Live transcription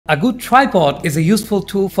A good tripod is a useful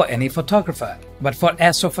tool for any photographer, but for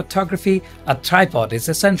astrophotography, a tripod is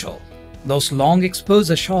essential. Those long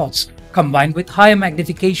exposure shots combined with higher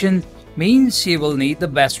magnification means you will need the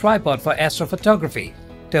best tripod for astrophotography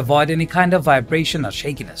to avoid any kind of vibration or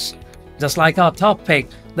shakiness. Just like our top pick,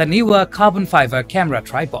 the Neewer carbon fiber camera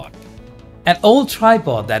tripod. An old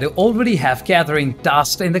tripod that you already have gathering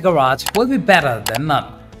dust in the garage will be better than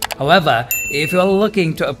none. However, if you are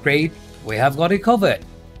looking to upgrade, we have got it covered.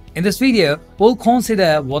 In this video, we'll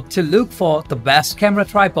consider what to look for the best camera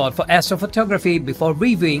tripod for astrophotography before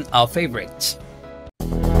reviewing our favorites.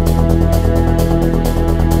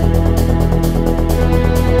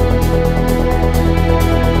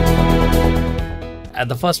 At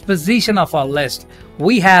the first position of our list,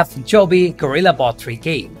 we have Joby Gorillapod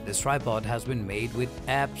 3K. This tripod has been made with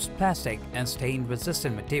ABS, plastic and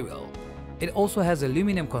stain-resistant material. It also has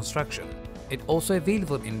aluminum construction. It's also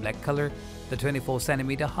available in black color. The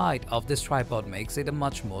 24cm height of this tripod makes it a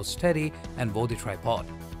much more steady and worthy tripod.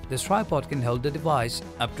 This tripod can hold the device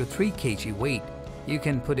up to 3 kg weight. You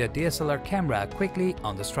can put your DSLR camera quickly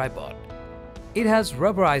on this tripod. It has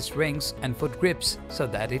rubberized rings and foot grips so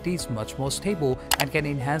that it is much more stable and can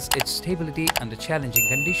enhance its stability under challenging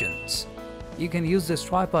conditions. You can use this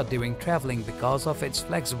tripod during traveling because of its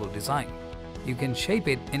flexible design. You can shape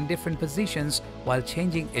it in different positions while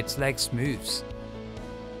changing its legs moves.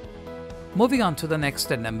 Moving on to the next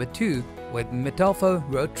at number 2 with MeFOTO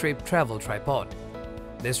RoadTrip Travel Tripod.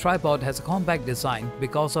 This tripod has a compact design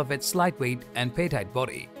because of its lightweight and pay-tight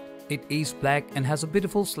body. It is black and has a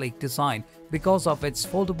beautiful sleek design because of its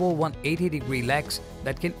foldable 180-degree legs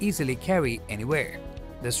that can easily carry anywhere.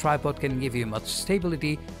 This tripod can give you much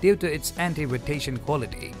stability due to its anti-rotation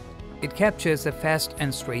quality. It captures a fast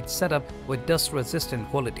and straight setup with dust-resistant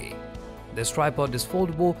quality. This tripod is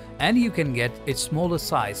foldable and you can get its smaller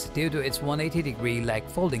size due to its 180-degree leg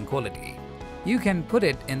folding quality. You can put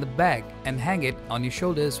it in the bag and hang it on your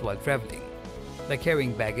shoulders while traveling. The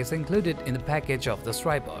carrying bag is included in the package of this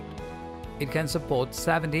tripod. It can support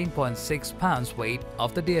 17.6 pounds weight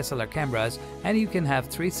of the DSLR cameras and you can have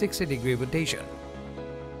 360-degree rotation.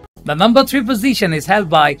 The number 3 position is held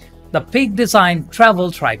by the Peak Design Travel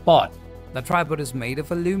Tripod. The tripod is made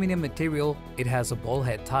of aluminum material. It has a ball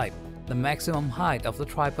head type. The maximum height of the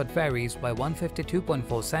tripod varies by 152.4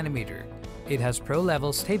 cm. It has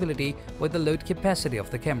pro-level stability with the load capacity of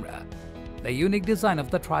the camera. The unique design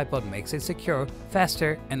of the tripod makes it secure,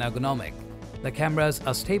 faster and ergonomic. The cameras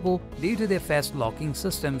are stable due to their fast locking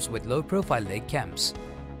systems with low-profile leg cams.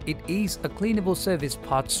 It is a cleanable service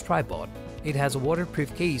parts tripod. It has a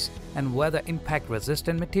waterproof case and weather impact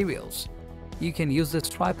resistant materials. You can use this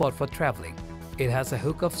tripod for traveling. It has a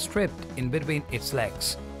hook stripped in between its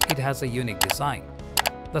legs. It has a unique design.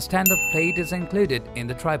 The stand-up plate is included in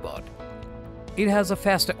the tripod. It has a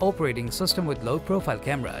faster operating system with low-profile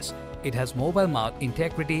cameras. It has mobile mount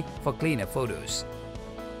integrity for cleaner photos.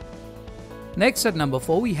 Next at number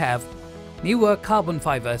 4 we have Neewer carbon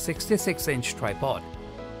fiber 66-inch tripod.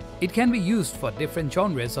 It can be used for different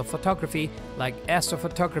genres of photography like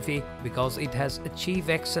astrophotography because it has achieved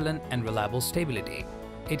excellent and reliable stability.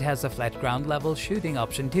 It has a flat ground level shooting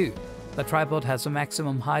option too. The tripod has a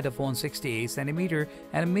maximum height of 168 cm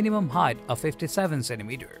and a minimum height of 57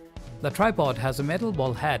 cm. The tripod has a metal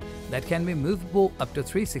ball head that can be movable up to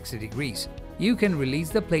 360 degrees. You can release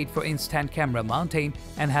the plate for instant camera mounting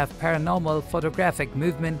and have paranormal photographic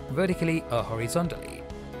movement vertically or horizontally.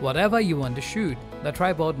 Whatever you want to shoot, the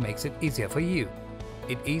tripod makes it easier for you.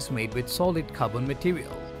 It is made with solid carbon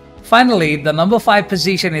material. Finally, the number 5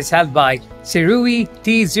 position is held by Sirui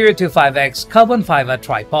T025X carbon fiber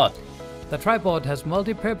tripod. The tripod has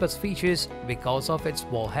multi-purpose features because of its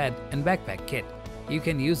ball head and backpack kit. You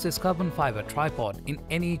can use this carbon fiber tripod in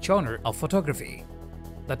any genre of photography.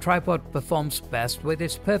 The tripod performs best with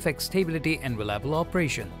its perfect stability and reliable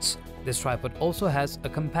operations. This tripod also has a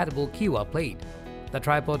compatible QR plate. The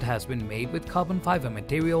tripod has been made with carbon fiber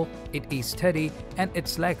material. It is sturdy and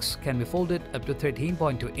its legs can be folded up to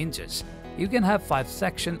 13.2 inches. You can have 5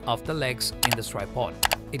 sections of the legs in this tripod.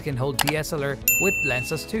 It can hold DSLR with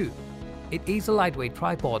lenses too. It is a lightweight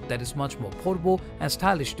tripod that is much more portable and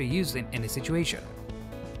stylish to use in any situation.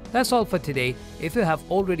 That's all for today. If you have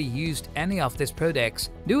already used any of these products,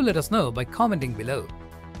 do let us know by commenting below.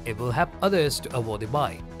 It will help others to avoid the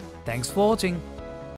buy. Thanks for watching.